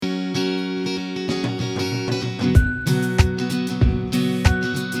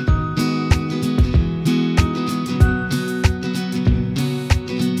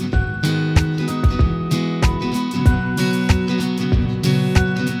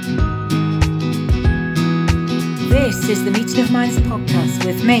is the Meeting of Minds podcast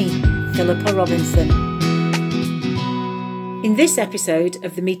with me, Philippa Robinson. In this episode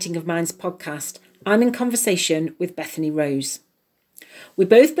of the Meeting of Minds podcast, I'm in conversation with Bethany Rose. We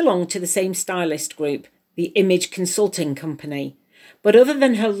both belong to the same stylist group, the Image Consulting Company, but other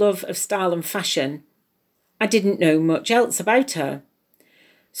than her love of style and fashion, I didn't know much else about her.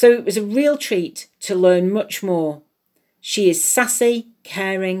 So it was a real treat to learn much more. She is sassy,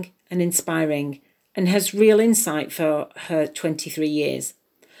 caring and inspiring, and has real insight for her 23 years.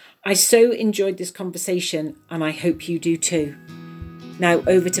 I so enjoyed this conversation and I hope you do too. Now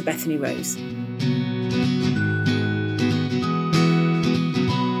over to Bethany Rose.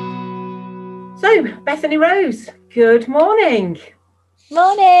 So, Bethany Rose, good morning.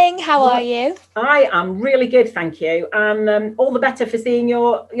 Morning, how are you? I am really good, thank you, and all the better for seeing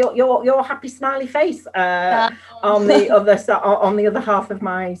your happy smiley face on the other half of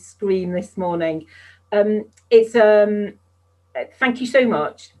my screen this morning. Thank you so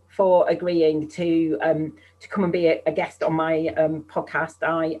much for agreeing to come and be a guest on my podcast.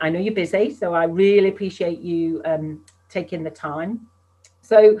 I know you're busy, so I really appreciate you taking the time.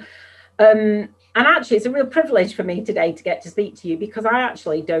 So. And actually, it's a real privilege for me today to get to speak to you because I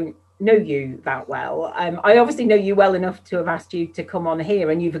actually don't know you that well. I obviously know you well enough to have asked you to come on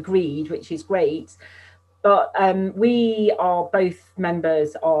here, and you've agreed, which is great. But we are both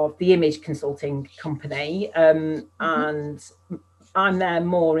members of the Image Consulting Company, and I'm there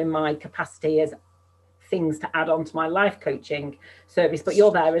more in my capacity as things to add on to my life coaching service. But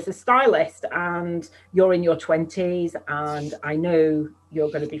you're there as a stylist, and you're in your 20s, and I know you're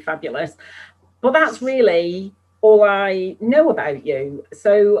going to be fabulous. But that's really all I know about you.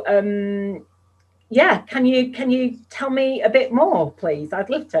 So, can you tell me a bit more, please? I'd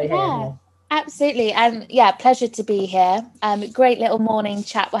love to hear more. Absolutely. Pleasure to be here. Great little morning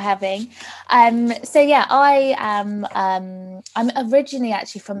chat we're having. I am I'm originally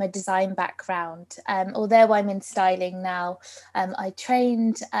actually from a design background. Although I'm in styling now, I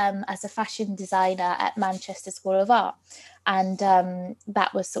trained as a fashion designer at Manchester School of Art. And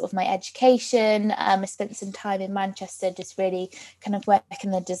that was sort of my education. I spent some time in Manchester just really kind of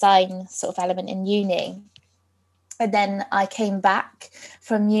working the design sort of element in uni. And then I came back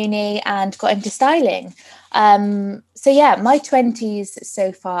from uni and got into styling. My 20s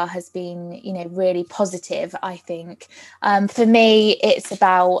so far has been, really positive, I think. For me, it's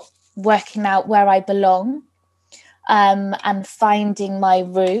about working out where I belong and finding my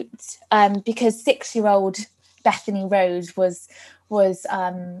route. Because 6-year-old Bethany Rose was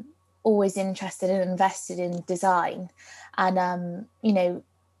always interested and invested in design. And,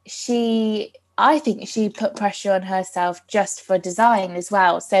 I think she put pressure on herself just for design as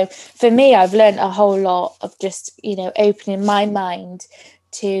well. So for me, I've learned a whole lot of just, opening my mind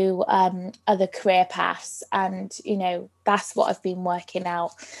to other career paths. And, that's what I've been working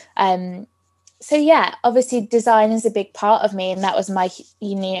out. Obviously design is a big part of me. And that was my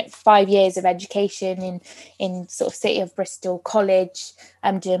 5 years of education in sort of City of Bristol College.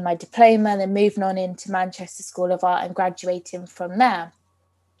 I'm doing my diploma, then moving on into Manchester School of Art and graduating from there.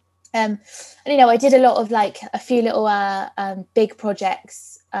 I did a lot of a few little big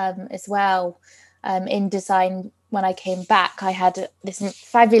projects as well in design. When I came back, I had this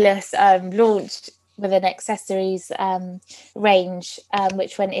fabulous launch with an accessories range,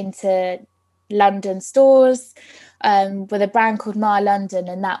 which went into London stores with a brand called Ma London,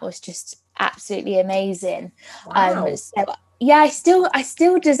 and that was just absolutely amazing. Wow. I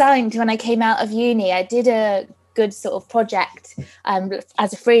still designed when I came out of uni. I did a good sort of project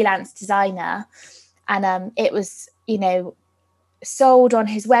as a freelance designer, and it was sold on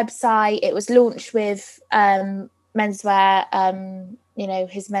his website. It was launched with menswear,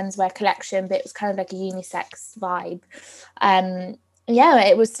 his menswear collection, but it was kind of like a unisex vibe.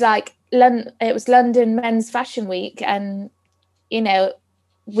 It was London Men's Fashion Week, and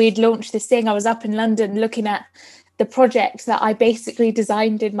we'd launched this thing. I was up in London looking at the project that I basically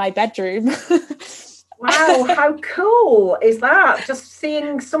designed in my bedroom. Wow, how cool is that? Just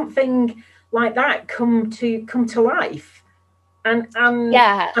seeing something like that come to life. And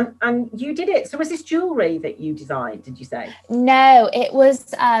you did it. So was this jewellery that you designed, did you say? No, it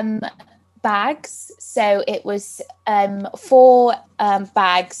was bags. So it was 4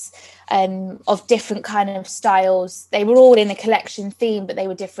 bags of different kind of styles. They were all in a collection theme, but they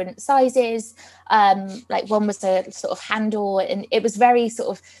were different sizes. One was a sort of handle, and it was very sort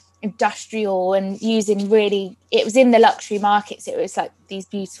of industrial and it was in the luxury market, so it was like these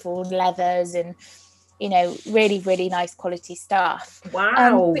beautiful leathers and really, really nice quality stuff.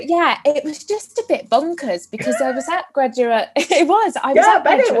 Wow. It was just a bit bonkers because I was at graduate. It was. I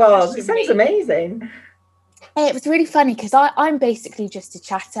bet it was. It sounds amazing. It was really funny because I'm basically just a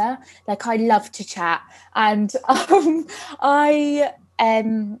chatter. Like, I love to chat. And I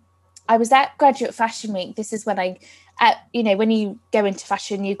was at Graduate Fashion Week. This is when when you go into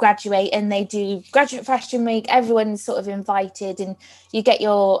fashion, you graduate and they do Graduate Fashion Week. Everyone's sort of invited and you get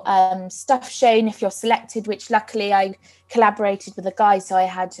your stuff shown if you're selected, which luckily I collaborated with a guy. So I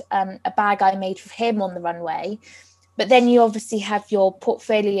had a bag I made for him on the runway. But then you obviously have your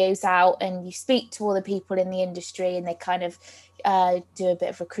portfolios out and you speak to all the people in the industry and they kind of do a bit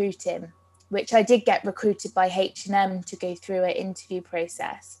of recruiting, which I did get recruited by H&M to go through an interview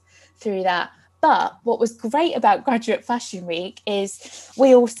process through that. But what was great about Graduate Fashion Week is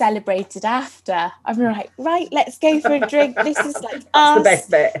we all celebrated after. I'm like, right, let's go for a drink. This is like That's the best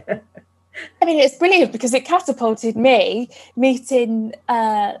bit. I mean, it's brilliant because it catapulted me meeting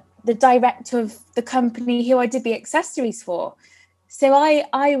the director of the company who I did the accessories for. So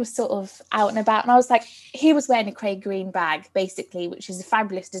I was sort of out and about and I was like, he was wearing a Craig Green bag, basically, which is a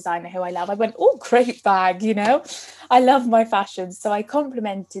fabulous designer who I love. I went, oh, great bag, I love my fashion. So I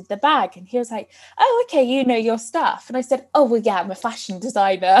complimented the bag and he was like, oh, okay, you know your stuff. And I said, oh, well, yeah, I'm a fashion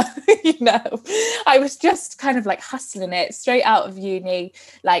designer. I was just kind of like hustling it straight out of uni.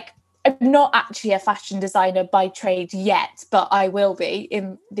 Like, I'm not actually a fashion designer by trade yet, but I will be.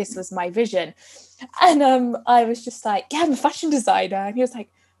 This was my vision. And I was just like, yeah, I'm a fashion designer. And he was like,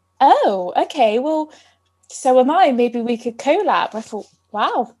 oh, okay, well, so am I. Maybe we could collab. I thought,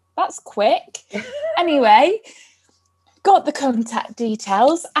 wow, that's quick. Anyway, got the contact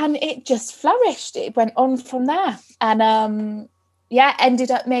details and it just flourished. It went on from there. And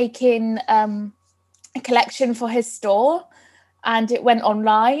ended up making a collection for his store. And it went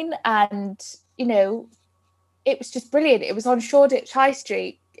online and, it was just brilliant. It was on Shoreditch High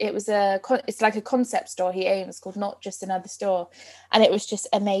Street. It's like a concept store he owns called Not Just Another Store. And it was just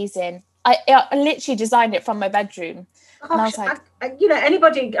amazing. I literally designed it from my bedroom. Gosh, and I was like,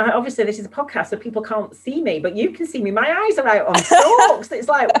 anybody, obviously this is a podcast so people can't see me, but you can see me. My eyes are out on stalks. It's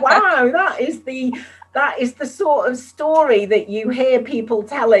like, wow, that is the sort of story that you hear people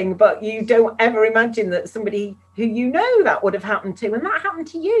telling, but you don't ever imagine that somebody who that would have happened to. And that happened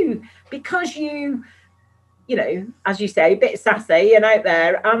to you because you, as you say, a bit sassy and out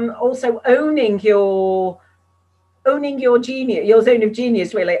there, and also owning your genius, your zone of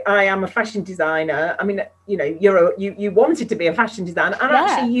genius. Really, I am a fashion designer. I mean, you wanted to be a fashion designer, and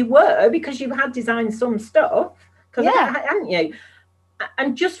actually you were, because you had designed some stuff, hadn't you?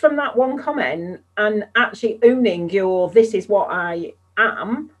 And just from that one comment and actually owning this is what I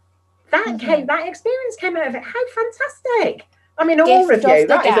am, that experience came out of it. How fantastic. I mean, all of you,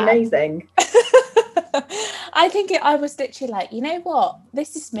 that is amazing. I think I was literally like, you know what,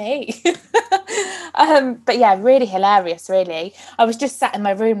 this is me. But yeah, really hilarious, really. I was just sat in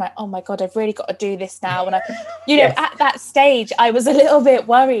my room like, oh my God, I've really got to do this now. And yes. At that stage, I was a little bit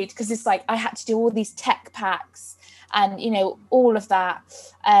worried because it's like I had to do all these tech packs and, all of that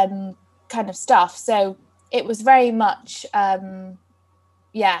kind of stuff. So it was very much, a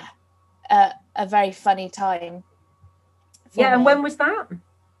very funny time. Yeah, and when was that?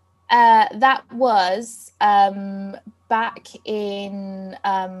 That was back in,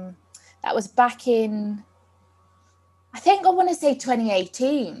 I think I want to say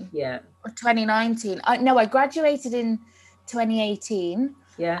 2018. Yeah. Or 2019. I graduated in 2018.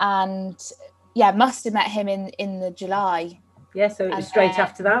 Yeah. And must have met him in the July. Yeah, so it was straight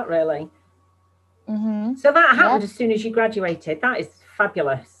after that, really. Mm-hmm. So that happened as soon as you graduated. That is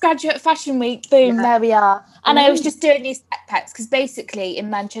fabulous. Graduate Fashion Week, boom, there we are. And I was just doing these backpacks because basically in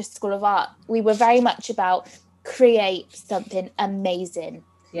Manchester School of Art, we were very much about create something amazing.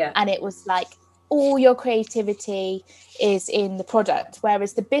 Yeah. And it was like all your creativity is in the product,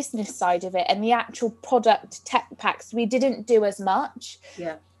 whereas the business side of it and the actual product tech packs, we didn't do as much.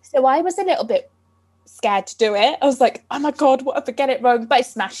 Yeah. So I was a little bit scared to do it. I was like, oh my God, what if I get it wrong? But I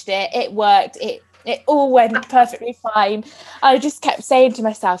smashed it. It worked. It all went perfectly fine. I just kept saying to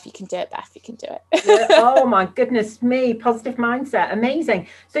myself, you can do it, Beth, you can do it. Yeah. Oh my goodness me, positive mindset, amazing.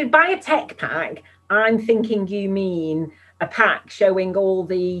 So by a tech pack, I'm thinking you mean a pack showing all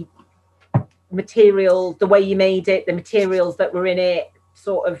the material, the way you made it, the materials that were in it,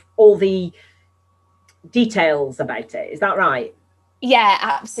 sort of all the details about it. Is that right? Yeah,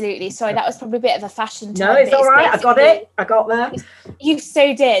 absolutely. Sorry, that was probably a bit of a fashion term. No, it's all right. I got it. I got there. You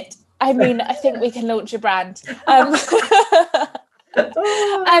so did. I mean, I think we can launch a brand.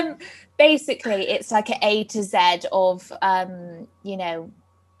 Basically, it's like an A to Z of,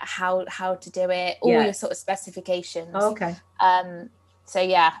 how to do it, all your sort of specifications. Oh, okay. So,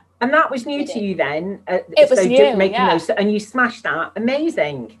 yeah. And that was new to you then? It was new, making those, and you smashed that.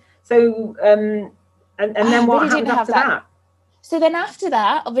 Amazing. So, And then what happened after that? So then after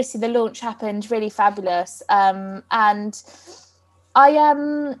that, obviously the launch happened, really fabulous. And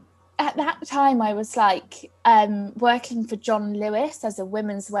I at that time I was like working for John Lewis as a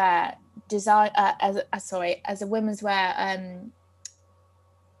women's wear design as a women's wear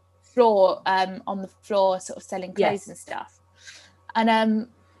floor on the floor, sort of selling clothes and stuff. And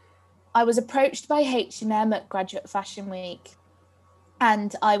I was approached by H&M at Graduate Fashion Week,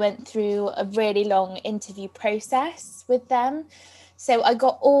 and I went through a really long interview process with them. So I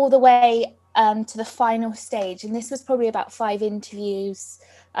got all the way to the final stage, and this was probably about 5 interviews,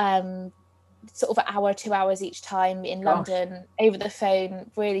 sort of an hour, 2 hours each time in London, over the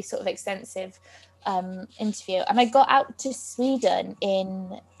phone, really sort of extensive interview. And I got out to Sweden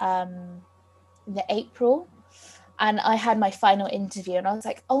in the April, and I had my final interview, and I was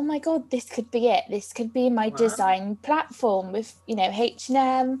like, oh my God, this could be it. This could be my design platform with, you know,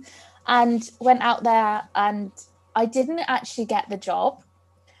 H&M, and went out there, and I didn't actually get the job.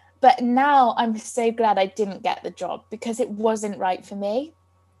 But now I'm so glad I didn't get the job, because it wasn't right for me.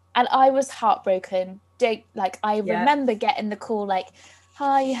 And I was heartbroken. Like, I remember getting the call, like,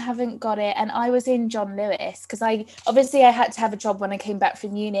 hi, you haven't got it. And I was in John Lewis, because I had to have a job when I came back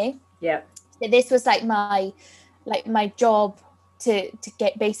from uni. Yeah. So this was like my job to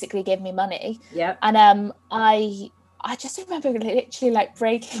basically give me money. Yeah. And I just remember literally like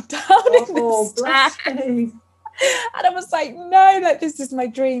breaking down in the bless stairs. you. And I was like, no, like, this is my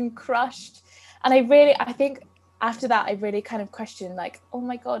dream crushed. And I think after that, I really kind of questioned, like, oh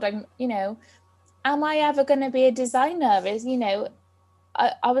my God, I'm, you know, am I ever going to be a designer? Is, you know,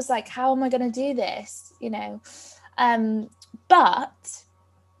 I was like, how am I going to do this? You know, but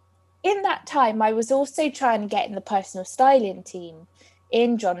in that time, I was also trying to get in the personal styling team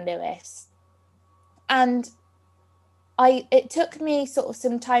in John Lewis. And it took me sort of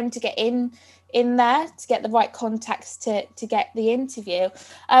some time to get in there, to get the right contacts to get the interview.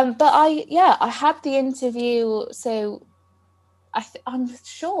 But I had the interview. So I'm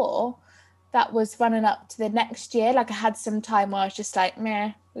sure that was running up to the next year. Like, I had some time where I was just like,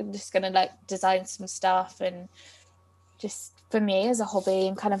 meh, we're just going to like design some stuff, and just for me as a hobby,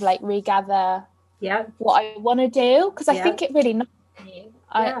 and kind of like regather what I want to do, because I think it really knocked me.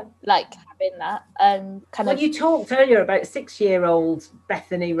 I like having that you talked earlier about 6-year-old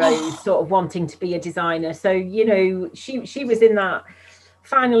Bethany Rose sort of wanting to be a designer. So, you know, she was in that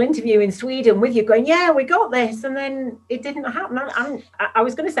final interview in Sweden with you, going, yeah, we got this, and then it didn't happen. I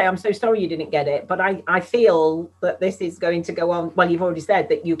was going to say, I'm so sorry you didn't get it, but I feel that this is going to go on. Well, you've already said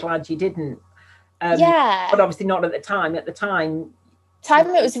that you're glad you didn't. But obviously not at the time. At the time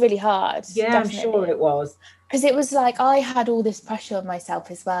it was really hard. Yeah, definitely. I'm sure it was. Because it was like, I had all this pressure on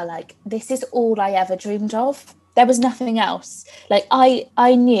myself as well. Like, this is all I ever dreamed of. There was nothing else. Like,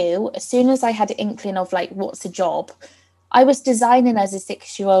 I knew as soon as I had an inkling of like, what's a job, I was designing as a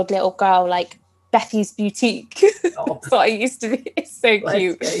 6-year-old little girl, like Bethy's Boutique. That's what I used to be. It's so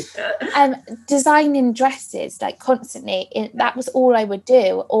cute. Designing dresses, like, constantly. That was all I would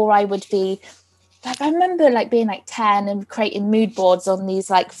do. Or I would be like, I remember like being like 10 and creating mood boards on these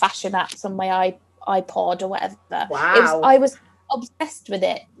like fashion apps on my iPod or whatever. Wow. I was obsessed with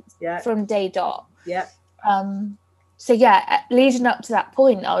it from day dot. Yeah. So leading up to that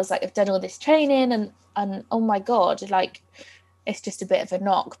point, I was like, I've done all this training, and oh my God, like, it's just a bit of a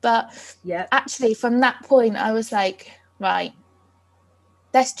knock. But actually from that point, I was like, right,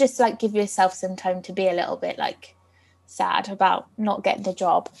 let's just like give yourself some time to be a little bit like sad about not getting the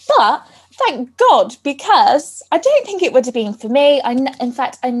job. But thank God, because I don't think it would have been for me. In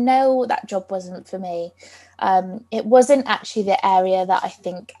fact, I know that job wasn't for me. It wasn't actually the area that I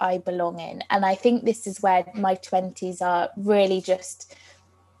think I belong in. And I think this is where my 20s are really just,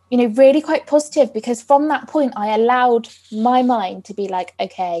 you know, really quite positive, because from that point, I allowed my mind to be like,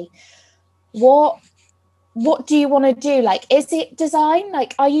 okay, what do you want to do? Like, is it design?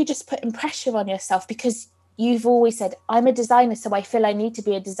 Like, are you just putting pressure on yourself because you've always said, I'm a designer, so I feel I need to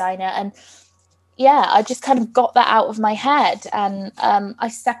be a designer? And I just kind of got that out of my head, and I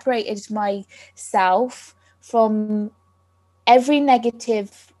separated myself from every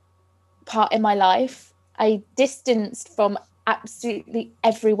negative part in my life. I distanced from absolutely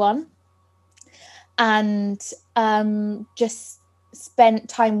everyone, and just spent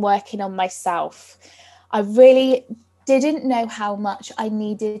time working on myself. I really didn't know how much I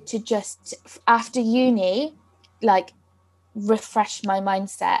needed to just, after uni, like, refresh my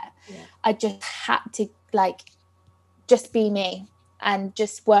mindset. I just had to like just be me and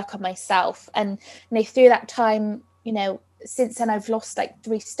just work on myself. And you know, through that time, you know, since then I've lost like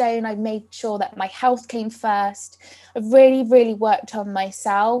 3 stone. I've made sure that my health came first. I've really worked on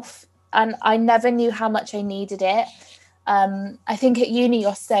myself, and I never knew how much I needed it. I think at uni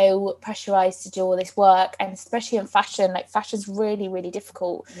you're so pressurized to do all this work, and especially in fashion, like fashion's really, really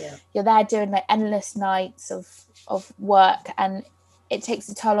difficult. Yeah. You're there doing like endless nights of work, and it takes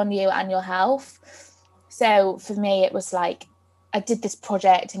a toll on you and your health. So for me, it was like, I did this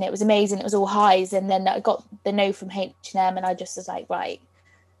project and it was amazing. It was all highs. And then I got the no from H&M, and I just was like, right,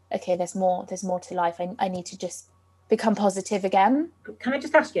 okay, there's more to life. I need to just become positive again. Can I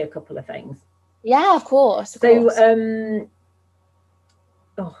just ask you a couple of things? Yeah, of course.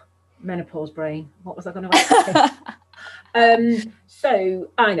 Menopause brain. What was I going to ask? So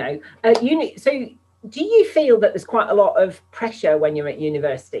I know so do you feel that there's quite a lot of pressure when you're at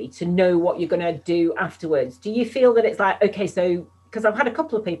university to know what you're going to do afterwards? Do you feel that it's like, okay, so, because I've had a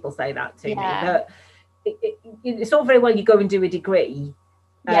couple of people say that to me, that it's all very well you go and do a degree,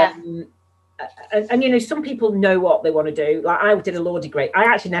 and some people know what they want to do. Like, I did a law degree. I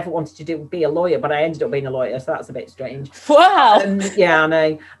actually never wanted to be a lawyer, but I ended up being a lawyer, so that's a bit strange. Wow. Yeah, I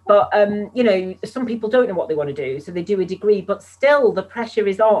know. But some people don't know what they want to do, so they do a degree. But still, the pressure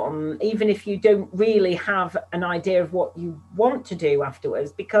is on, even if you don't really have an idea of what you want to do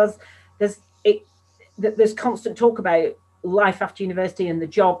afterwards, because there's constant talk about life after university and the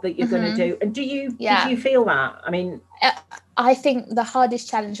job that you're going to do. And did you feel that? I mean, I think the hardest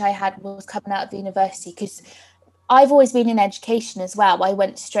challenge I had was coming out of university, because I've always been in education as well. I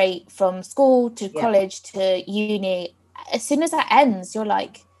went straight from school to college to uni. As soon as that ends, you're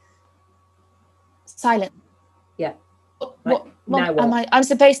like silent. Yeah. What am I? I'm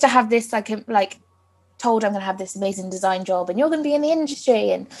supposed to have this like told I'm going to have this amazing design job, and you're going to be in the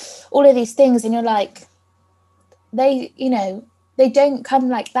industry and all of these things, and you're like, they don't come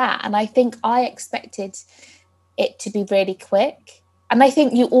like that. And I think I expected it to be really quick, and I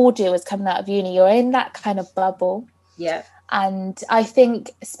think you all do as coming out of uni. You're in that kind of bubble. Yeah. And I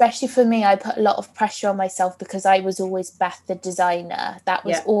think, especially for me, I put a lot of pressure on myself, because I was always Beth the designer. That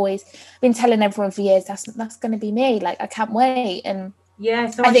was always been telling everyone for years, that's going to be me. Like, I can't wait. And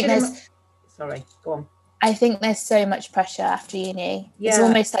so I think sorry, go on. I think there's so much pressure after uni. It's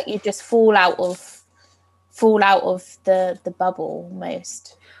almost like you just fall out of the bubble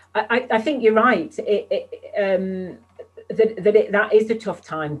almost. I think you're right. That is a tough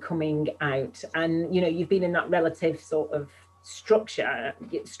time coming out, and you've been in that relative sort of structured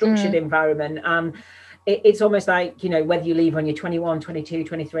environment, and it's almost like, whether you leave when you're 21, 22,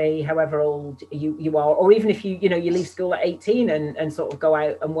 23, however old you are, or even if you leave school at 18 and sort of go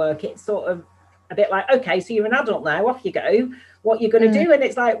out and work, it's sort of a bit like, okay, so you're an adult now, off you go, what you're going to do. And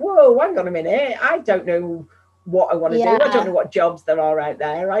it's like, whoa, hang on a minute, I don't know what I want to do. I don't know what jobs there are out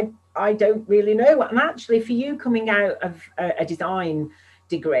there. I don't really know. And actually, for you coming out of a design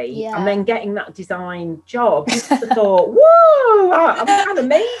degree and then getting that design job, you thought, whoa, I've kind of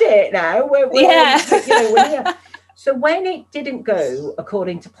made it now. We're here. So when it didn't go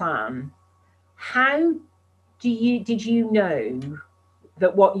according to plan, how did you know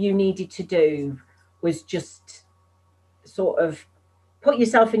that what you needed to do was just sort of put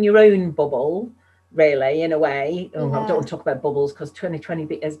yourself in your own bubble, really, in a way? I don't want to talk about bubbles, because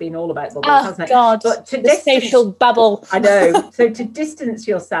 2020 has been all about bubbles, hasn't it? God, but the social bubble. I know. So to distance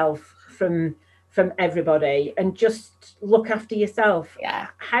yourself from everybody and just look after yourself. Yeah.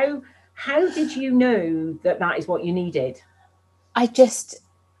 How did you know that is what you needed? I just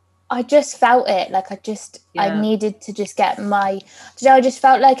felt it. Like, I needed to just get I just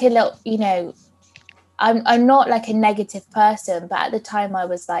felt like a little, I'm not like a negative person, but at the time I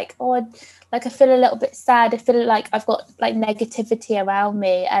was like, I feel a little bit sad. I feel like I've got like negativity around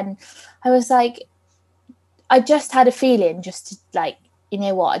me. And I was like, I just had a feeling just to like, you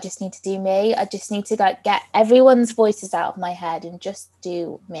know what, I just need to do me. I just need to like get everyone's voices out of my head and just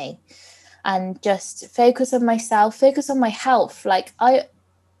do me, and just focus on myself, focus on my health. Like,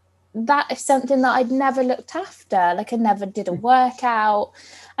 that is something that I'd never looked after. Like, I never did a workout,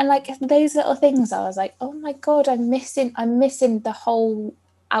 and like those little things, I was like, oh my God, I'm missing the whole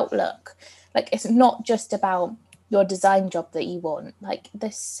outlook. Like, it's not just about your design job that you want. Like,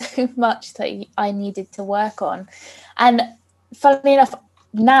 there's so much that I needed to work on. And funnily enough,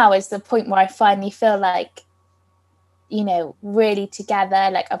 now is the point where I finally feel like, really together.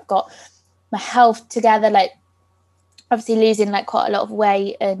 Like, I've got my health together, like obviously losing like quite a lot of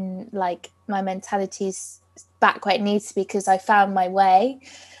weight, and like my mentality's back where it needs to be, because I found my way.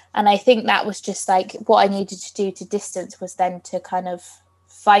 And I think that was just like what I needed to do to distance, was then to kind of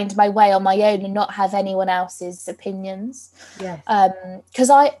find my way on my own and not have anyone else's opinions. Yes. Because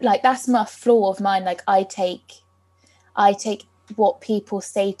I like, that's my flaw of mine. Like, I take what people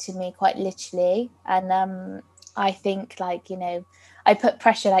say to me quite literally, and I think like, I put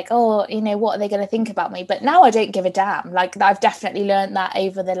pressure like, oh, you know, what are they going to think about me? But now I don't give a damn. Like, I've definitely learned that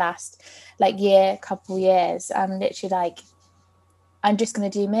over the last like couple years. I'm literally like, I'm just going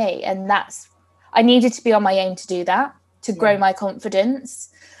to do me. And I needed to be on my own to do that, to grow my confidence.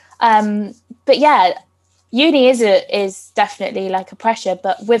 But yeah, uni is definitely like a pressure,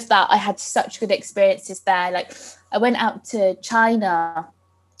 but with that I had such good experiences there. Like, I went out to China,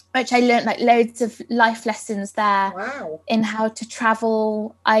 which I learned like loads of life lessons there. Wow. In how to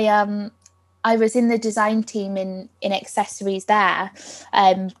travel. I was in the design team in accessories there,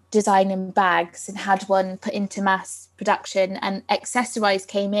 designing bags, and had one put into mass production, and Accessorize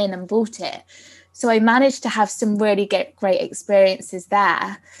came in and bought it. So I managed to have some really great experiences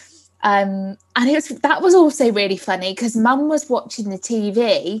there. And that was also really funny because Mum was watching the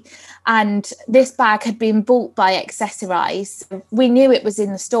TV and this bag had been bought by Accessorize. We knew it was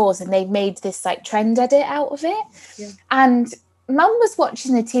in the stores and they made this like trend edit out of it. Yeah. And Mum was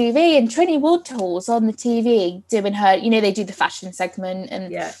watching the TV and Trinny Woodhall's on the TV doing her, you know, they do the fashion segment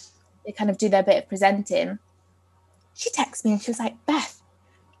and they kind of do their bit of presenting. She texted me and she was like, Beth,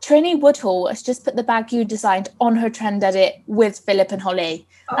 Trinny Woodhall has just put the bag you designed on her trend edit with Philip and Holly.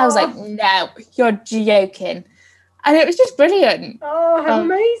 Oh. I was like, no, you're joking. And it was just brilliant. Oh, how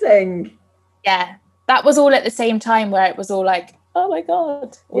amazing. Yeah, that was all at the same time where it was all like, oh my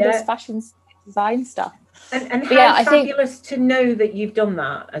God, all this fashion design stuff. And how fabulous to know that you've done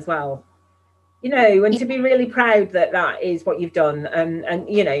that as well. You know, and to be really proud that is what you've done. And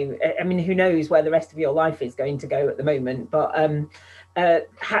you know, I mean, who knows where the rest of your life is going to go at the moment, but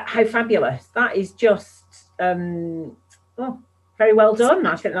how fabulous. That is just very well done.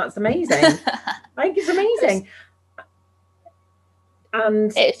 I think that's amazing. I think it's amazing.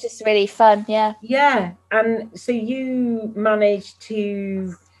 And it's just really fun. Yeah. And so you managed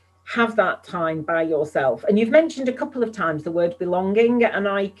to have that time by yourself, and you've mentioned a couple of times the word belonging, and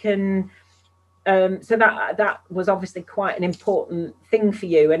I can so that was obviously quite an important thing for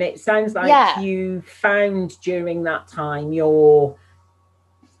you, and it sounds like you found during that time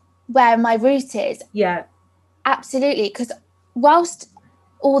where my root is. Yeah, absolutely. Because whilst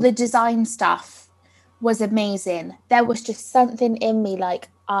all the design stuff was amazing, there was just something in me like,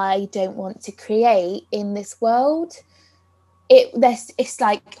 I don't want to create in this world. It's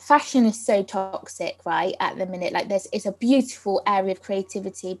like fashion is so toxic right at the minute. Like, it's a beautiful area of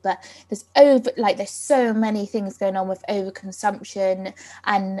creativity, but there's so many things going on with overconsumption,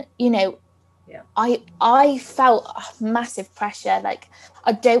 and you know, I felt massive pressure. Like,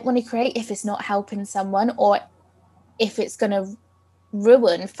 I don't want to create if it's not helping someone or if it's going to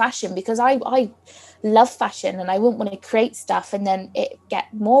ruin fashion, because I love fashion and I wouldn't want to create stuff and then it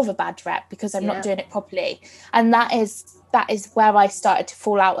get more of a bad rep because I'm not doing it properly. And that is where I started to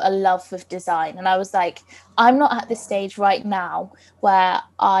fall out of love with design. And I was like, I'm not at this stage right now where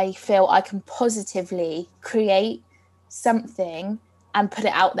I feel I can positively create something and put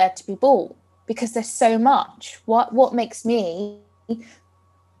it out there to be bought, because there's so much. What makes me,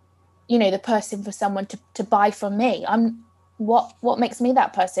 you know, the person for someone to buy from me? What makes me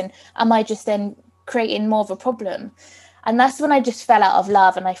that person? Am I just then creating more of a problem? And that's when I just fell out of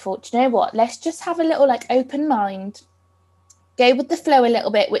love, and I thought, you know what, let's just have a little like open mind, go with the flow a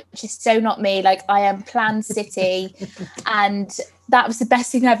little bit, which is so not me. Like, I am Plan City and that was the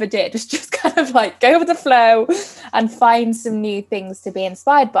best thing I ever did, was just kind of like go with the flow and find some new things to be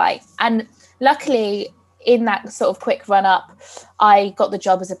inspired by. And luckily, in that sort of quick run up, I got the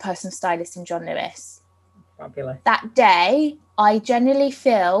job as a personal stylist in John Lewis. Fabulous. That day, I genuinely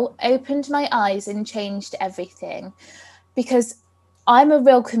feel opened my eyes and changed everything, because I'm a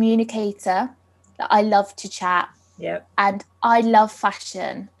real communicator. I love to chat. Yep. And I love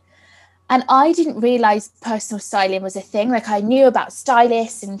fashion. And I didn't realise personal styling was a thing. Like, I knew about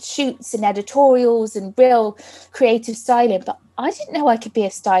stylists and shoots and editorials and real creative styling, but I didn't know I could be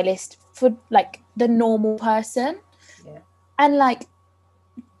a stylist for like the normal person. Yeah. And like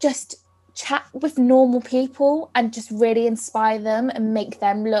just chat with normal people and just really inspire them and make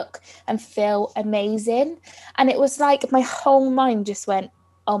them look and feel amazing. And it was like my whole mind just went,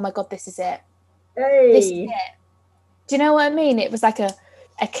 oh my God, this is it. Hey. This is it. Do you know what I mean? It was like a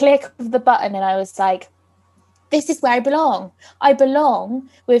click of the button, and I was like, this is where I belong. I belong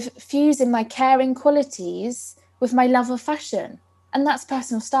with fusing my caring qualities with my love of fashion. And that's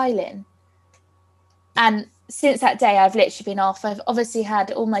personal styling. And since that day, I've literally been off. I've obviously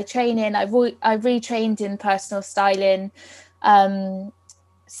had all my training. I retrained in personal styling.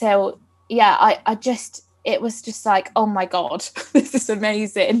 So yeah, it was just like, oh my God, this is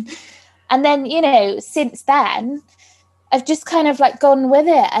amazing. And then, you know, since then, I've just kind of like gone with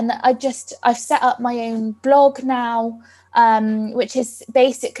it. And I've set up my own blog now. which is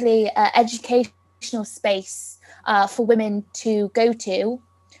basically an educational space for women to go to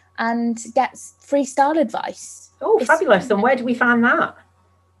and get free style advice. Oh, fabulous. And where do we find that?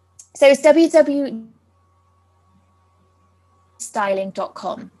 So it's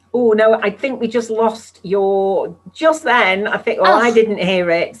www.styling.com. Oh, no, I think we just lost your, just then, I think, well, I didn't hear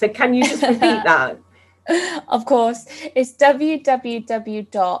it. So can you just repeat that? Of course. It's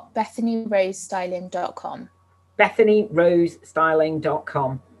www.bethanyrose.styling.com.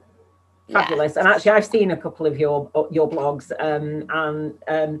 BethanyRoseStyling.com. Fabulous. And actually, I've seen a couple of your blogs, and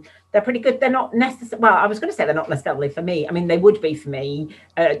they're pretty good. They're not necessarily, well, I was going to say they're not necessarily for me. I mean, they would be for me,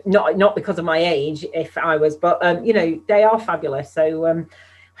 not because of my age, if I was, but you know, they are fabulous. So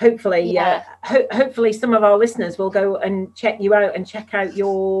hopefully, hopefully, some of our listeners will go and check you out and check out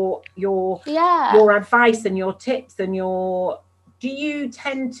your advice and your tips and your. Do you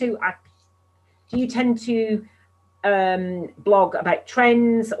tend to blog about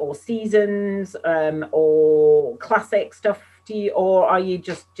trends or seasons or classic stuff? Or are you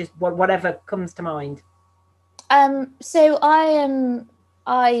just whatever comes to mind? So I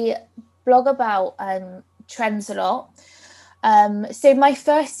blog about trends a lot. So my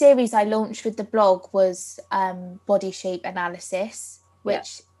first series I launched with the blog was body shape analysis,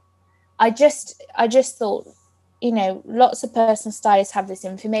 which I just thought, you know, lots of personal stylists have this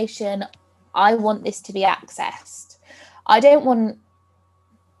information. I want this to be accessed. I don't want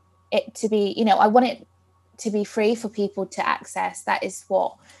it to be, you know, I want it to be free for people to access. That is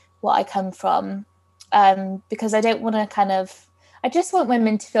what I come from, because I don't want to I just want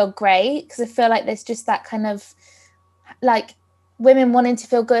women to feel great, because I feel like there's just that kind of like women wanting to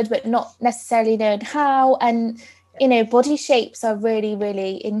feel good but not necessarily knowing how. And you know, body shapes are really,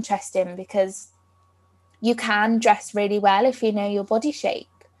 really interesting because you can dress really well if you know your body shape.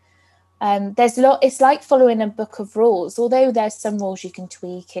 It's like following a book of rules, although there's some rules you can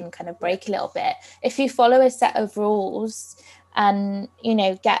tweak and kind of break a little bit. If you follow a set of rules and, you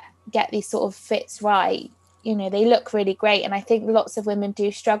know, get these sort of fits right, you know, they look really great. And I think lots of women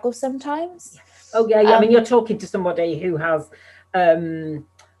do struggle sometimes. Oh, yeah. I mean, you're talking to somebody who has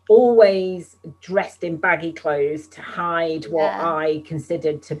always dressed in baggy clothes to hide what I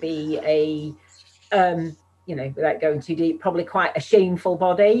considered to be a you know, without going too deep, probably quite a shameful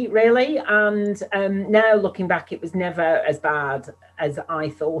body, really. And now looking back, it was never as bad as I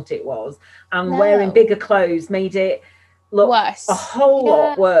thought it was. And wearing bigger clothes made it look worse. A whole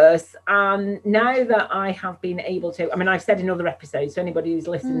lot worse. And now that I have been able to, I mean, I've said in other episodes, so anybody who's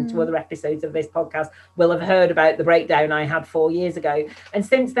listened to other episodes of this podcast will have heard about the breakdown I had 4 years ago. And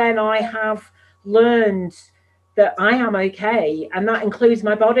since then, I have learned that I am okay, and that includes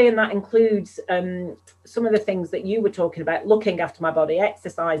my body, and that includes some of the things that you were talking about, looking after my body,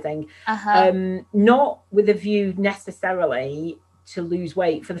 exercising, not with a view necessarily to lose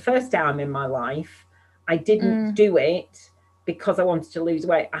weight. For the first time in my life, I didn't do it because I wanted to lose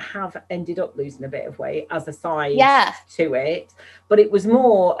weight. I have ended up losing a bit of weight as a side to it, but it was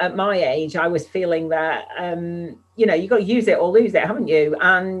more at my age, I was feeling that, you know, you got to use it or lose it, haven't you?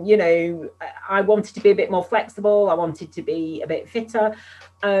 And, you know, I wanted to be a bit more flexible. I wanted to be a bit fitter.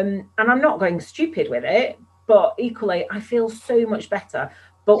 And I'm not going stupid with it, but equally, I feel so much better.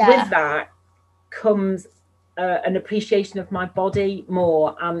 But with that comes an appreciation of my body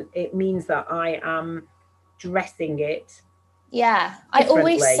more. And it means that I am dressing it. Yeah, I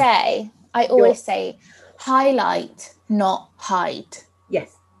always say highlight, not hide.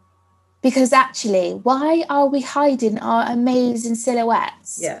 Yes. Because actually, why are we hiding our amazing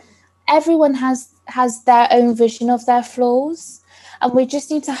silhouettes? Yeah. Everyone has their own vision of their flaws, and we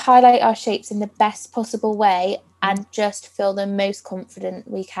just need to highlight our shapes in the best possible way and just feel the most confident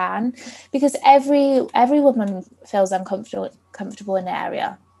we can, because every woman feels comfortable in an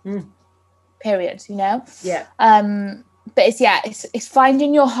area. Period, you know? Yeah. But it's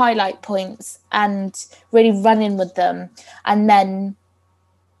finding your highlight points and really running with them, and then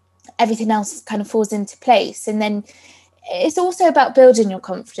everything else kind of falls into place. And then it's also about building your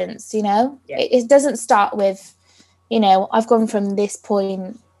confidence, you know? It doesn't start with, you know, I've gone from this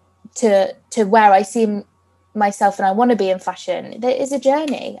point to where I see myself and I want to be in fashion. There is a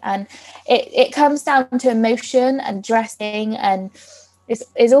journey, and it comes down to emotion and dressing, and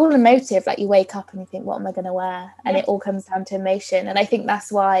it's all emotive. Like you wake up and you think, what am I going to wear? And it all comes down to emotion. And I think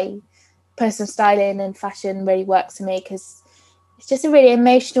that's why personal styling and fashion really works for me, because it's just a really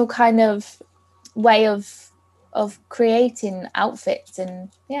emotional kind of way of creating outfits. And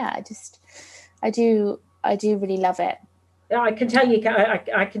I do really love it. I can tell you,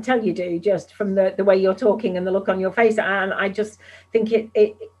 I can tell you do, just from the way you're talking and the look on your face. And I just think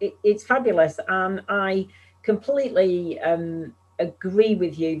it's fabulous. And I completely agree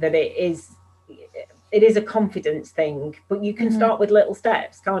with you that it is a confidence thing, but you can start with little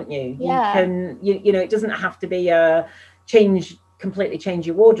steps, can't you? Yeah. You can, you know, it doesn't have to be a completely change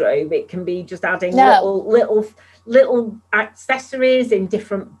your wardrobe. It can be just adding little accessories in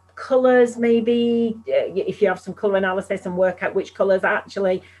different colors, maybe, if you have some color analysis and work out which colors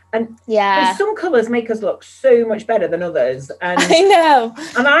actually, and some colors make us look so much better than others. And I know,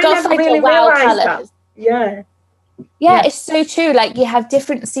 and I never really realized that. Yeah, it's so true. Like, you have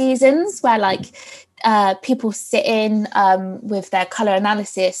different seasons where like people sit in with their color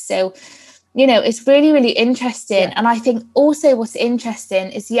analysis, so you know, it's really, really interesting. And I think also what's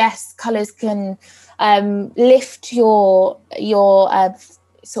interesting is, yes, colors can lift your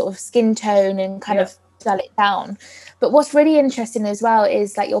sort of skin tone and kind of dull it down, but what's really interesting as well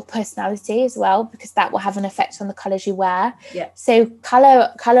is like your personality as well, because that will have an effect on the colors you wear. So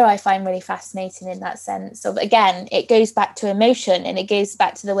color I find really fascinating in that sense of, again, it goes back to emotion and it goes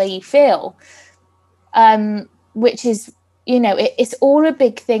back to the way you feel, which is, you know, it's all a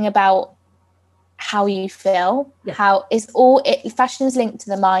big thing about how you feel. How is all it, fashion is linked to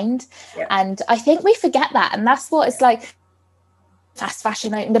the mind, and I think we forget that, and that's what it's like. Fast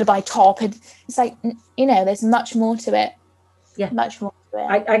fashion, like, I'm gonna buy a top, and it's like, you know, there's much more to it. Much more to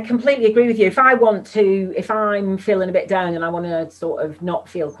it. I completely agree with you. If I'm feeling a bit down and I want to sort of not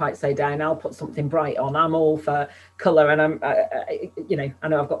feel quite so down, I'll put something bright on. I'm all for colour, and I'm you know, I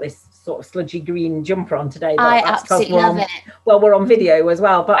know I've got this sort of sludgy green jumper on today, but I absolutely love it. Well, we're on video as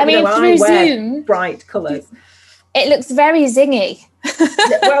well, but I mean, through Zoom, bright colours, it looks very zingy.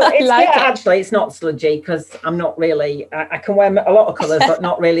 Well, it's actually it's not sludgy, because I'm not really, I can wear a lot of colours but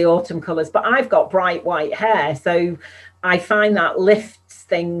not really autumn colours, but I've got bright white hair, so I find that lifts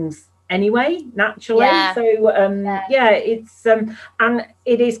things anyway, naturally. So it's and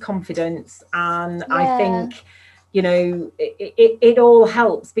it is confidence, and I think, you know, it all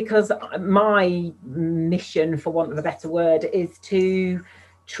helps, because my mission, for want of a better word, is to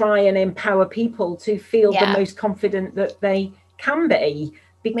try and empower people to feel the most confident that they can be,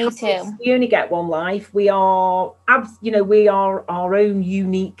 because we only get one life. We are, you know, we are our own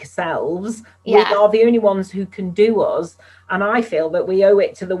unique selves. We are the only ones who can do us, and I feel that we owe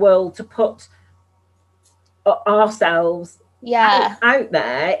it to the world to put ourselves out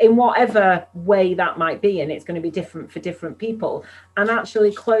there in whatever way that might be, and it's going to be different for different people, and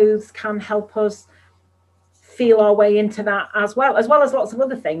actually clothes can help us feel our way into that as well as lots of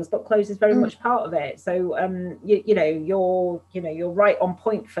other things, but clothes is very much part of it. So you're right on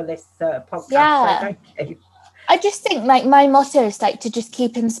point for this podcast. So thank you. I just think, like, my motto is like to just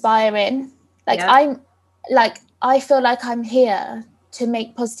keep inspiring. Like I feel like I'm here to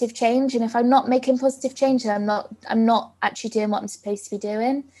make positive change, and if I'm not making positive change, then I'm not actually doing what I'm supposed to be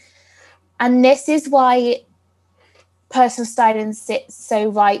doing. And this is why personal styling sits so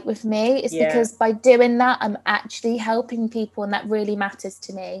right with me. It's because by doing that, I'm actually helping people, and that really matters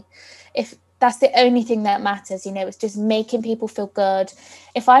to me. If that's the only thing that matters, you know, it's just making people feel good.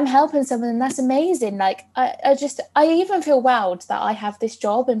 If I'm helping someone, that's amazing. Like, I even feel wowed that I have this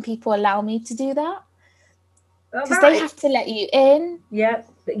job and people allow me to do that, because they have to let you in.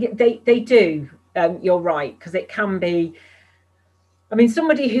 They do. You're right, because it can be, I mean,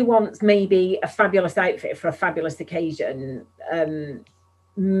 somebody who wants maybe a fabulous outfit for a fabulous occasion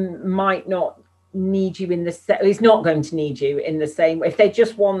might not need you in the is not going to need you in the same way if they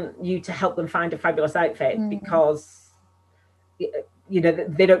just want you to help them find a fabulous outfit, because you know,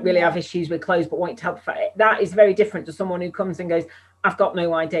 they don't really have issues with clothes but want to help. That is very different to someone who comes and goes, I've got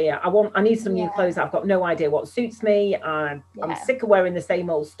no idea, I need some new clothes, I've got no idea what suits me, I'm sick of wearing the same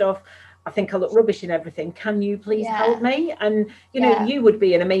old stuff, I think I look rubbish in everything, can you please help me? And you know, you would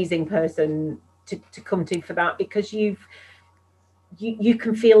be an amazing person to come to for that, because you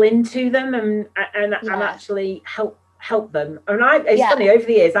can feel into them and actually help them. And it's funny, over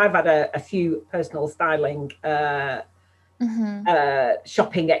the years I've had a few personal styling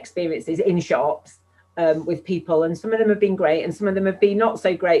shopping experiences in shops with people, and some of them have been great and some of them have been not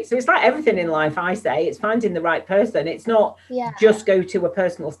so great. So it's like everything in life, I say, it's finding the right person. It's not just go to a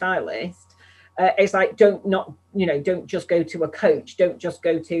personal stylist. It's like don't just go to a coach, don't just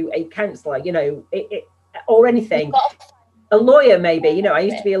go to a counsellor, you know, or anything. A lawyer, maybe, you know, I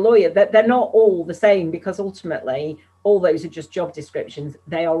used to be a lawyer. That they're not all the same, because ultimately all those are just job descriptions.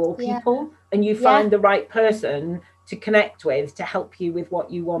 They are all people, and you find the right person to connect with to help you with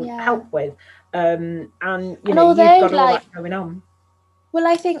what you want help with. And you know, you've got all that going on. Well,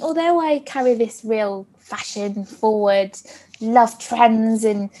 I think although I carry this real fashion forward, love trends,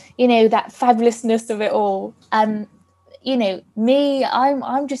 and you know, that fabulousness of it all, you know, me,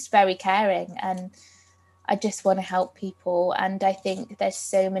 I'm just very caring, and I just want to help people. And I think there's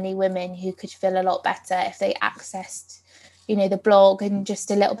so many women who could feel a lot better if they accessed, you know, the blog and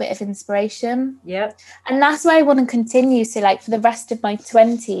just a little bit of inspiration. Yeah. And that's why I want to continue. So like for the rest of my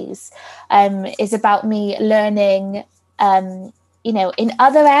 20s is about me learning, you know, in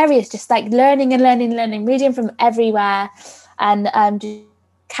other areas, just like learning, reading from everywhere, and just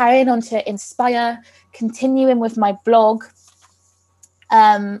carrying on to inspire, continuing with my blog.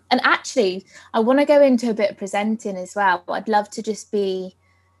 And actually, I want to go into a bit of presenting as well. I'd love to just be,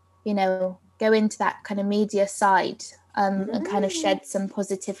 you know, go into that kind of media side and kind of shed some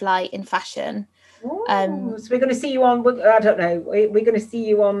positive light in fashion. So we're going to see you on, I don't know, we're going to see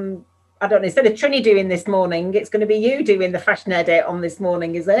you on, I don't know, instead of Trini doing this morning, it's going to be you doing the fashion edit on this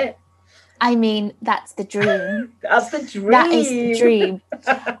morning, is it? I mean, that's the dream. That's the dream. That is the dream.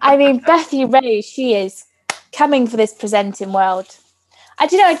 I mean, Bethany Rose, she is coming for this presenting world. I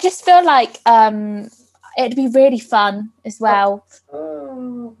don't know, I just feel like it'd be really fun as well.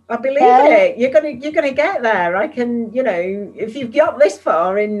 Oh, I believe it. You're gonna get there. I can, you know, if you've got this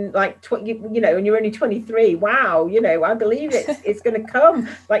far in like you know, and you're only 23. Wow, you know, I believe it's going to come.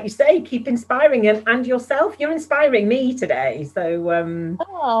 Like you say, keep inspiring and yourself. You're inspiring me today. So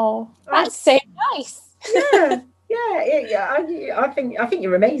oh, that's so nice. I think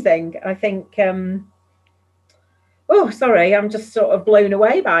you're amazing. I think oh, sorry, I'm just sort of blown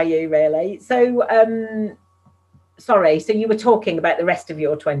away by you, really. So, sorry, so you were talking about the rest of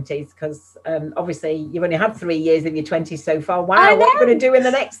your 20s, because obviously you've only had 3 years of your 20s so far. Wow, what are you going to do in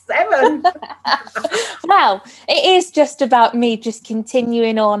the next 7? Well, it is just about me just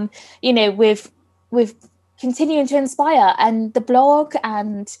continuing on, you know, with continuing to inspire, and the blog,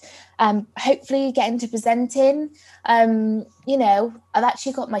 and hopefully getting to presenting. You know, I've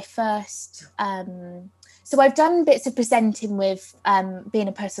actually got my first... So I've done bits of presenting with being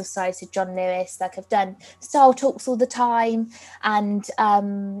a personal stylist with John Lewis. Like I've done style talks all the time, and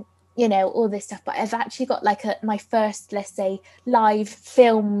you know, all this stuff. But I've actually got like my first, let's say, live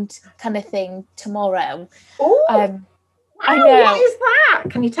filmed kind of thing tomorrow. Oh, I know. What is that?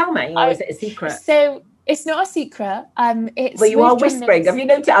 Can you tell me, or is it a secret? So it's not a secret. It's well, you are whispering. Have you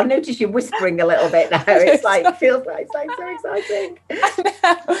noticed? I've noticed you're whispering a little bit now. It's like feels like it's like so exciting.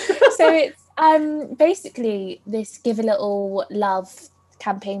 So it's basically this Give a Little Love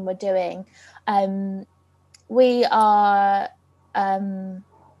campaign we're doing. We are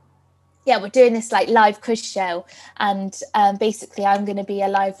we're doing this like live quiz show, and basically I'm going to be a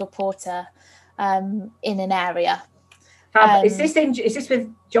live reporter in an area. Is this with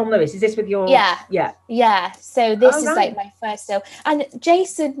John Lewis? Is this with your... Yeah. So this is like my first show, and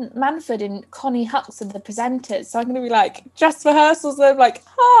Jason Manford and Connie Hux are the presenters, so I'm going to be like dress rehearsals, and I'm like,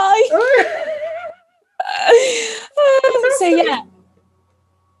 hi. So yeah.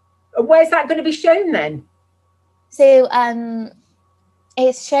 Where's that going to be shown then? So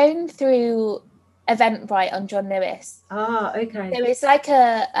it's shown through Eventbrite on John Lewis. Okay. So it's like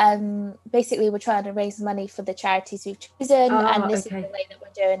a basically we're trying to raise money for the charities we've chosen, and this is the way that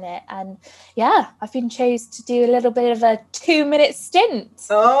we're doing it. And I've been chosen to do a little bit of a 2-minute stint.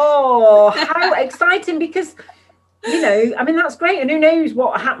 Oh, how exciting, because you know, I mean, that's great, and who knows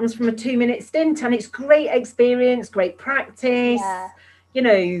what happens from a 2-minute stint, and it's great experience, great practice. You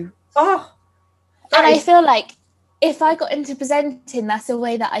know, and I feel like if I got into presenting, that's a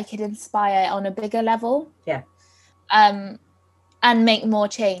way that I could inspire on a bigger level. Yeah. And make more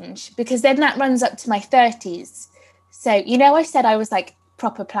change, because then that runs up to my 30s. So, you know, I said I was like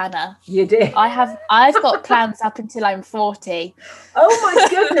proper planner. You did. I've got plans up until I'm 40. Oh my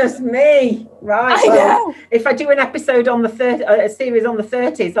goodness me. Right. I know. If I do an episode on a series on the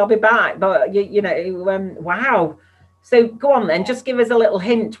 30s, I'll be back. But you know, wow. So go on then, just give us a little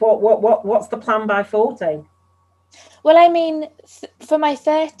hint. What's the plan by 40? Well, I mean, for my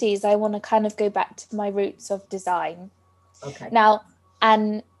 30s, I want to kind of go back to my roots of design. Okay. Now,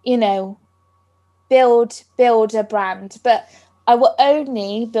 and, you know, build a brand. But I will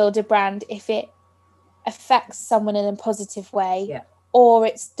only build a brand if it affects someone in a positive way, or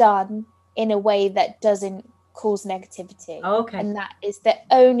it's done in a way that doesn't cause negativity. Okay. And that is the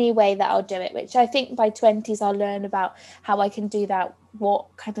only way that I'll do it, which I think by 20s I'll learn about how I can do that, what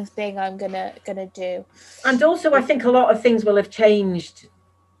kind of thing I'm gonna do. And also I think a lot of things will have changed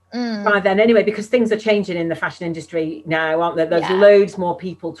by then anyway, because things are changing in the fashion industry now, aren't there? There's loads more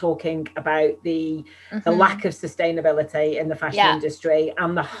people talking about the lack of sustainability in the fashion industry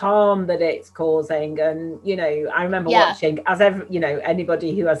and the harm that it's causing. And you know, I remember watching, as ever, you know,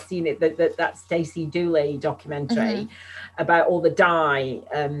 anybody who has seen it, that Stacey Dooley documentary about all the dye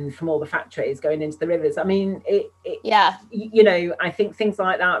from all the factories going into the rivers. I mean, you know, I think things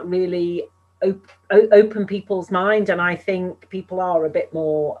like that really open people's mind. And I think people are a bit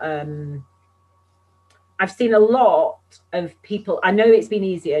more, I've seen a lot of people, I know it's been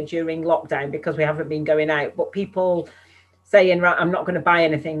easier during lockdown because we haven't been going out, but people saying, right, I'm not going to buy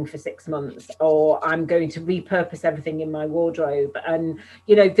anything for 6 months, or I'm going to repurpose everything in my wardrobe. And,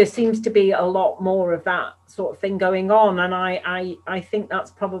 you know, there seems to be a lot more of that sort of thing going on. And I think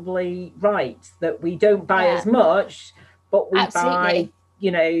that's probably right, that we don't buy as much, but we buy,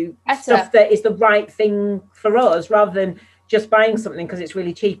 you know, stuff that is the right thing for us, rather than just buying something because it's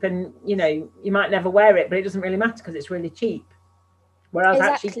really cheap, and, you know, you might never wear it, but it doesn't really matter because it's really cheap. Whereas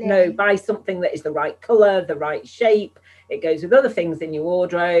actually, no, buy something that is the right color, the right shape. It goes with other things in your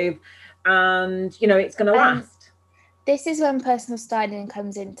wardrobe, and, you know, it's going to last. This is when personal styling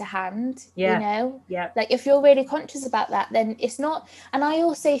comes into hand, you know? Yeah. Like, if you're really conscious about that, then it's not. And I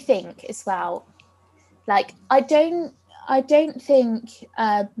also think as well, like, I don't think,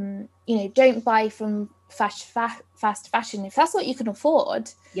 you know, don't buy from fast fashion. If that's what you can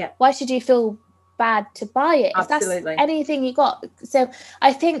afford, why should you feel bad to buy it? Absolutely. If that's anything you got. So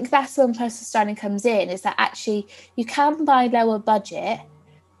I think that's when personal styling comes in, is that actually you can buy lower budget,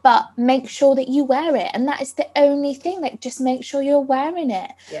 but make sure that you wear it. And that is the only thing. Like, just make sure you're wearing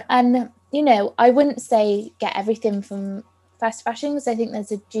it. And, you know, I wouldn't say get everything from fast fashion, because I think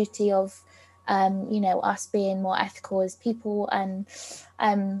there's a duty of you know, us being more ethical as people, and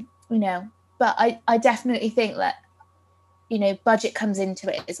you know, but I definitely think that, you know, budget comes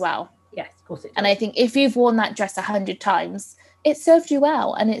into it as well. Yes, of course it does. And I think if you've worn that dress 100 times, it served you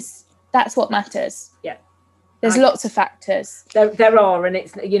well, and that's what matters. There's lots of factors. There are, and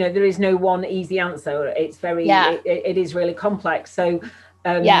it's, you know, there is no one easy answer. It's very it is really complex. So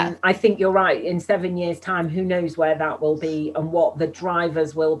I think you're right. In 7 years' time, who knows where that will be, and what the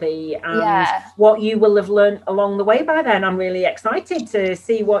drivers will be, and what you will have learned along the way by then. I'm really excited to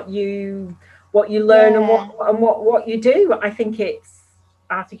see what you learn, and what you do. I think it's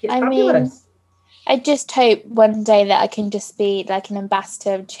fabulous. I just hope one day that I can just be like an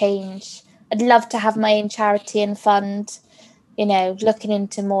ambassador of change. I'd love to have my own charity and fund, you know, looking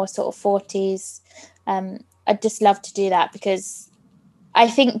into more sort of 40s. I'd just love to do that, because I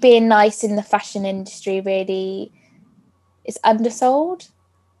think being nice in the fashion industry really is undersold.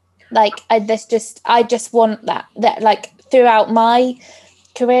 Like, I just want that like throughout my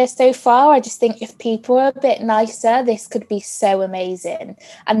career so far, I just think if people are a bit nicer, this could be so amazing.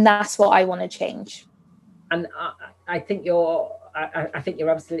 And that's what I want to change. And I think you're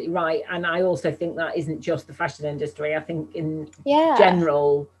absolutely right. And I also think that isn't just the fashion industry. I think in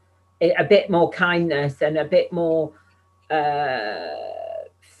general, a bit more kindness and a bit more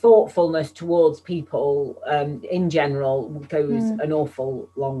thoughtfulness towards people in general goes an awful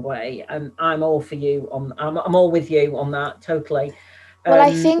long way. I'm all for you on. I'm all with you on that, totally. Well,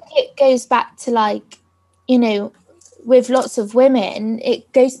 I think it goes back to, like, you know, with lots of women,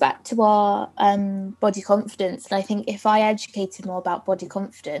 it goes back to our body confidence. And I think if I educated more about body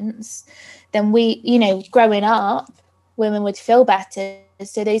confidence, then we, you know, growing up, women would feel better.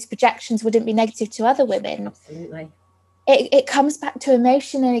 So those projections wouldn't be negative to other women. Absolutely. It comes back to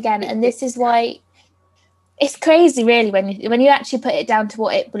emotion again. And this is why it's crazy, really, when you actually put it down to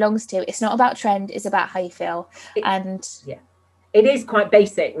what it belongs to. It's not about trend, it's about how you feel. It is quite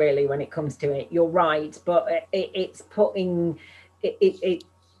basic, really, when it comes to it. You're right, but it's putting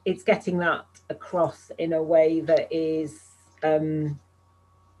it's getting that across in a way that is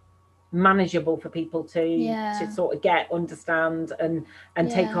manageable for people to sort of understand and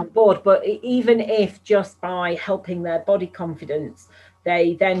take on board. But even if just by helping their body confidence,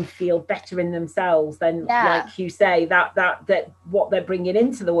 they then feel better in themselves, then like you say, that what they're bringing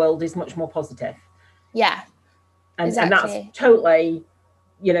into the world is much more positive. And that's totally,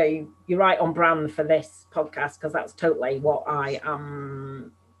 you know, you're right on brand for this podcast, because that's totally what I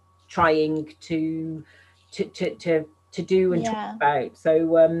am trying to do and talk about.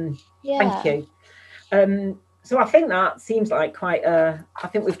 So thank you. So I think that seems like quite I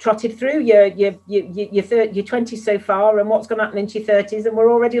think we've trotted through your 20s so far, and what's going to happen into your 30s, and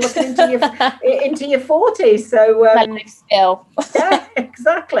we're already looking into your 40s. So yeah,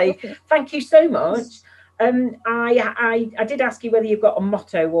 exactly. Thank you so much. I did ask you whether you've got a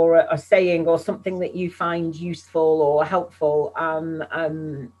motto or a saying or something that you find useful or helpful.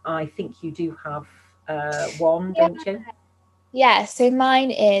 I think you do have one, don't you? Yeah, so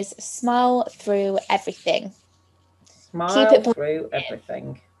mine is smile through everything. Smile through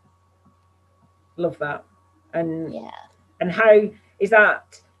everything. Love that. And how is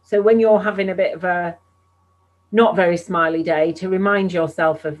that? So when you're having a bit of a not very smiley day, to remind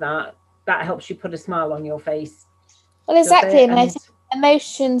yourself of that helps you put a smile on your face. Well, exactly. And I think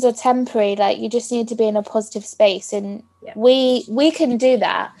emotions are temporary. Like, you just need to be in a positive space, and we can do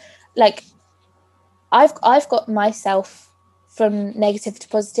that. Like, I've got myself from negative to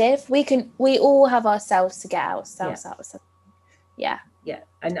positive. We all have ourselves to get ourselves out of something. Yeah,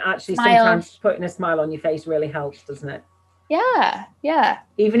 and actually sometimes putting a smile on your face really helps, doesn't it? Yeah.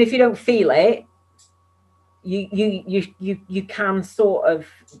 Even if you don't feel it, you can sort of.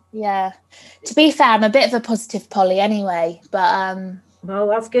 Yeah. To be fair, I'm a bit of a positive Polly anyway, but well,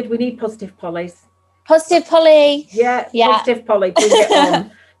 that's good. We need positive Pollies. Positive Polly. Yeah. Positive Polly. Bring it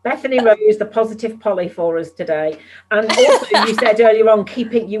on. Bethany Rose, the positive Polly for us today. And also, you said earlier on,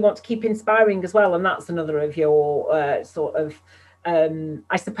 you want to keep inspiring as well, and that's another of your sort of.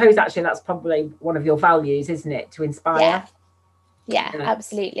 I suppose actually that's probably one of your values, isn't it? To inspire. Yeah,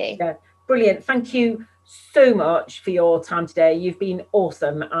 absolutely. Yeah, brilliant. Thank you so much for your time today. You've been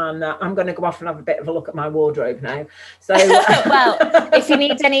awesome, and I'm going to go off and have a bit of a look at my wardrobe now. So, well, if you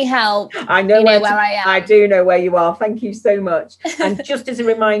need any help, I know, where I am. I do know where you are. Thank you so much. And just as a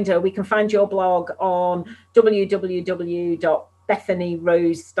reminder, we can find your blog on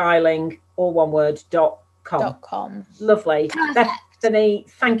www.BethanyRoseStyling.com. Lovely. Perfect. Bethany,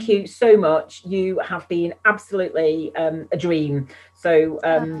 thank you so much. You have been absolutely a dream. So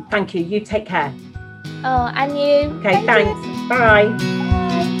thank you. You take care. Oh, and you. Okay, thanks. Bye. Bye.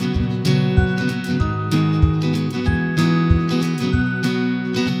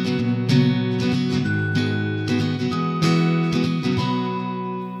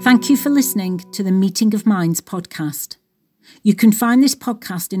 Thank you for listening to the Meeting of Minds podcast. You can find this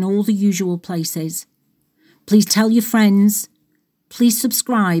podcast in all the usual places. Please tell your friends. Please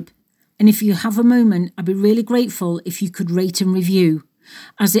subscribe. And if you have a moment, I'd be really grateful if you could rate and review,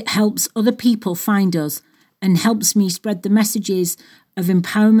 as it helps other people find us and helps me spread the messages of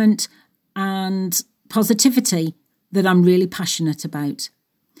empowerment and positivity that I'm really passionate about.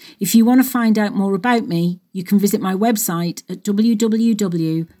 If you want to find out more about me, you can visit my website at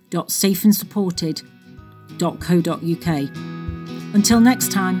www.safeandsupported.co.uk. Until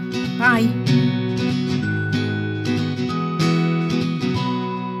next time, bye.